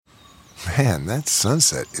Man, that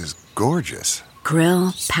sunset is gorgeous.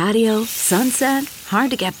 Grill, patio, sunset.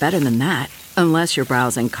 Hard to get better than that. Unless you're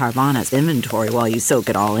browsing Carvana's inventory while you soak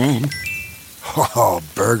it all in. Oh,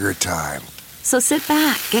 burger time. So sit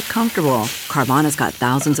back, get comfortable. Carvana's got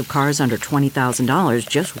thousands of cars under $20,000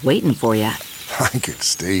 just waiting for you. I could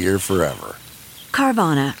stay here forever.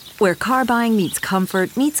 Carvana, where car buying meets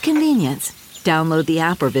comfort meets convenience. Download the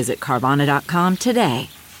app or visit Carvana.com today.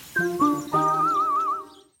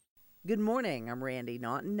 Good morning, I'm Randy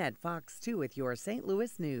Naughton at Fox 2 with your St.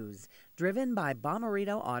 Louis news, driven by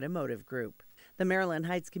Bomarito Automotive Group. The Maryland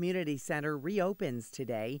Heights Community Center reopens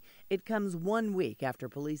today. It comes 1 week after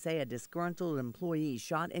police say a disgruntled employee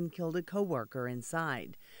shot and killed a coworker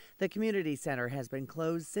inside. The community center has been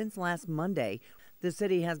closed since last Monday. The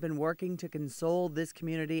city has been working to console this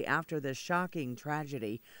community after this shocking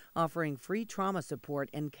tragedy, offering free trauma support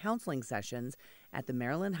and counseling sessions at the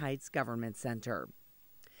Maryland Heights Government Center.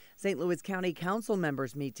 St. Louis County Council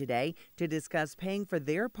members meet today to discuss paying for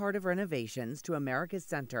their part of renovations to America's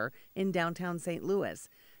Center in downtown St. Louis.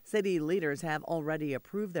 City leaders have already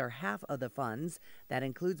approved their half of the funds. That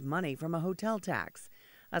includes money from a hotel tax.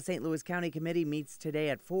 A St. Louis County committee meets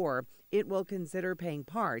today at 4. It will consider paying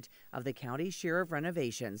part of the county's share of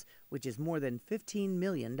renovations, which is more than $15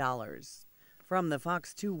 million. From the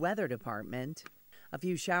Fox 2 Weather Department, a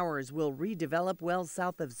few showers will redevelop well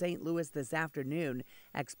south of St. Louis this afternoon.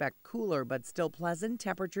 Expect cooler but still pleasant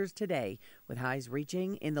temperatures today, with highs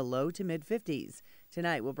reaching in the low to mid-50s.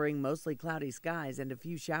 Tonight will bring mostly cloudy skies and a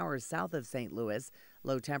few showers south of St. Louis.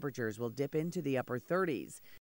 Low temperatures will dip into the upper 30s.